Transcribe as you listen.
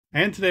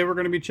And today we're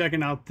going to be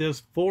checking out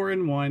this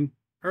 4-in-1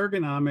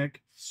 ergonomic,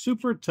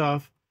 super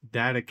tough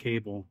data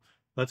cable.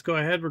 Let's go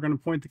ahead. We're going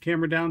to point the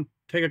camera down,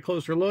 take a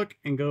closer look,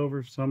 and go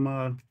over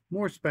some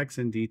more specs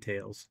and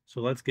details. So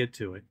let's get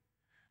to it.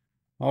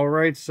 All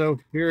right, so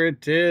here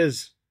it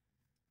is.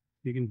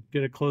 You can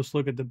get a close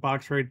look at the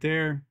box right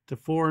there. The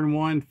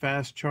 4-in-1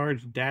 fast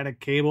charge data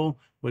cable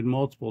with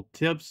multiple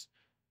tips.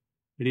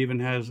 It even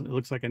has, it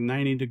looks like a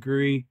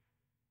 90-degree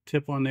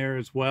tip on there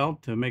as well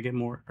to make it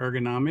more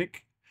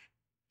ergonomic.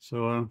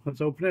 So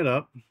let's open it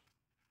up.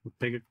 We'll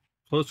take a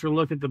closer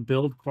look at the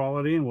build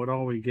quality and what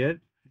all we get.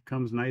 It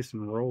comes nice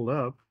and rolled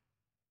up.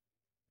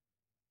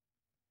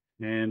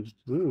 And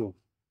ooh,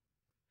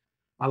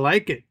 I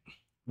like it.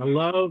 I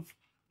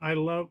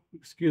love,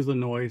 excuse the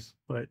noise,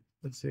 but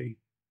let's see.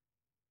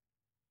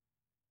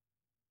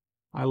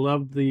 I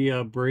love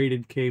the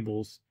braided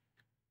cables.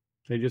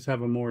 They just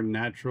have a more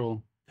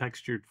natural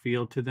textured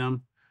feel to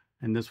them.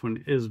 And this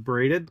one is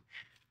braided.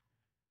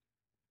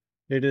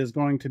 It is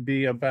going to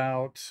be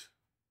about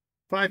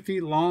 5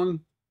 feet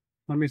long.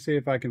 Let me see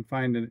if I can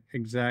find an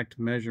exact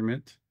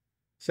measurement.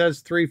 It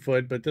says 3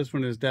 foot, but this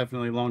one is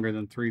definitely longer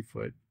than 3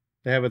 foot.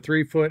 They have a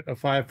 3 foot, a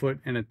 5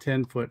 foot, and a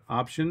 10-foot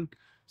option.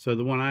 So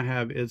the one I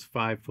have is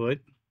 5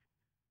 foot.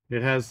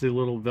 It has the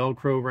little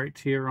Velcro right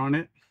here on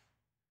it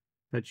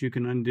that you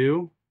can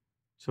undo.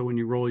 So when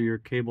you roll your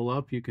cable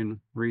up, you can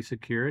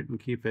re-secure it and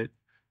keep it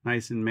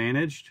nice and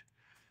managed.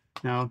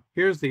 Now,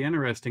 here's the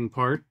interesting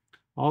part.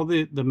 All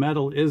the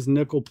metal is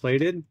nickel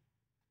plated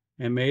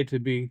and made to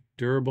be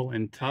durable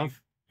and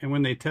tough. And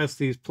when they test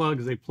these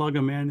plugs, they plug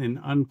them in and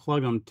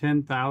unplug them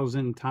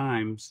 10,000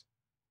 times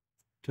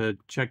to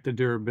check the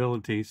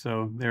durability.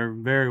 So they're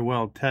very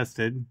well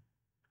tested.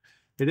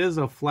 It is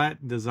a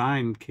flat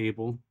design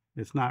cable.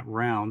 It's not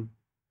round.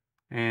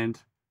 And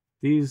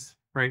these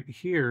right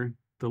here,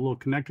 the little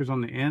connectors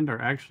on the end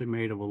are actually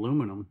made of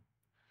aluminum.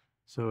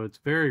 So it's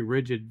very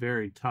rigid,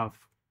 very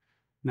tough.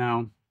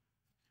 Now,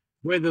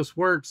 the way this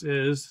works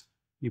is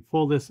you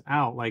pull this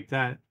out like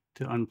that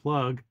to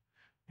unplug,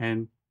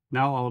 and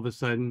now all of a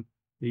sudden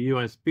the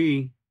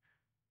USB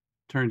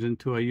turns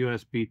into a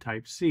USB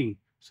Type-C.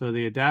 So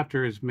the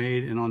adapter is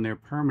made and on there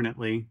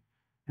permanently.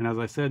 And as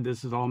I said,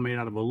 this is all made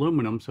out of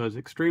aluminum, so it's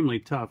extremely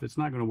tough. It's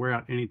not going to wear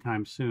out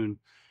anytime soon.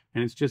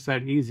 And it's just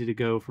that easy to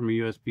go from a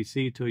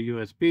USB-C to a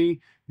USB.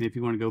 And if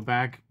you want to go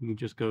back, you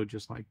just go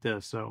just like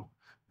this. So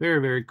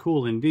very, very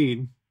cool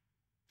indeed.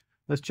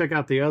 Let's check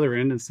out the other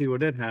end and see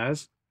what it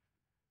has.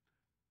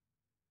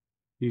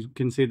 You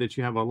can see that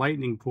you have a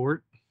lightning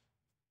port.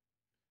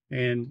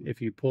 And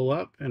if you pull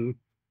up and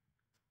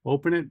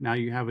open it, now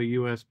you have a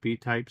USB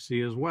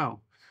Type-C as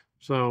well.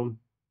 So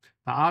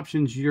the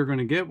options you're going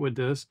to get with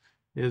this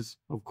is,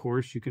 of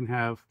course, you can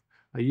have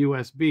a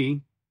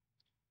USB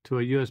to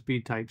a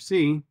USB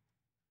Type-C,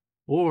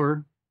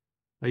 or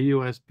a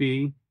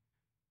USB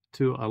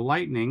to a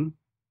Lightning,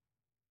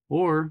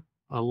 or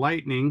a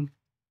Lightning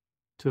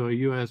to a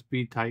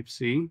USB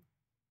Type-C,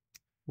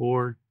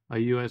 or a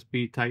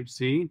USB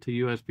Type-C to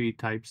USB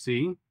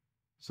Type-C.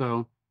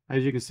 So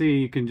as you can see,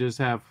 you can just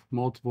have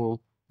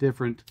multiple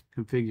different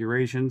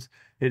configurations.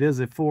 It is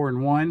a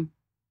 4-in-1,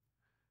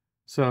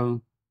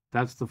 so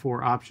that's the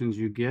 4 options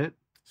you get.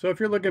 So if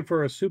you're looking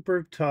for a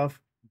super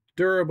tough,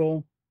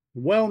 durable,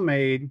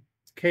 well-made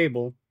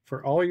cable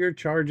for all your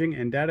charging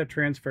and data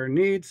transfer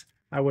needs,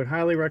 I would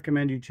highly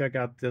recommend you check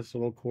out this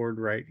little cord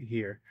right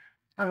here.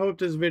 I hope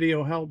this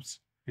video helps,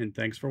 and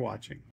thanks for watching.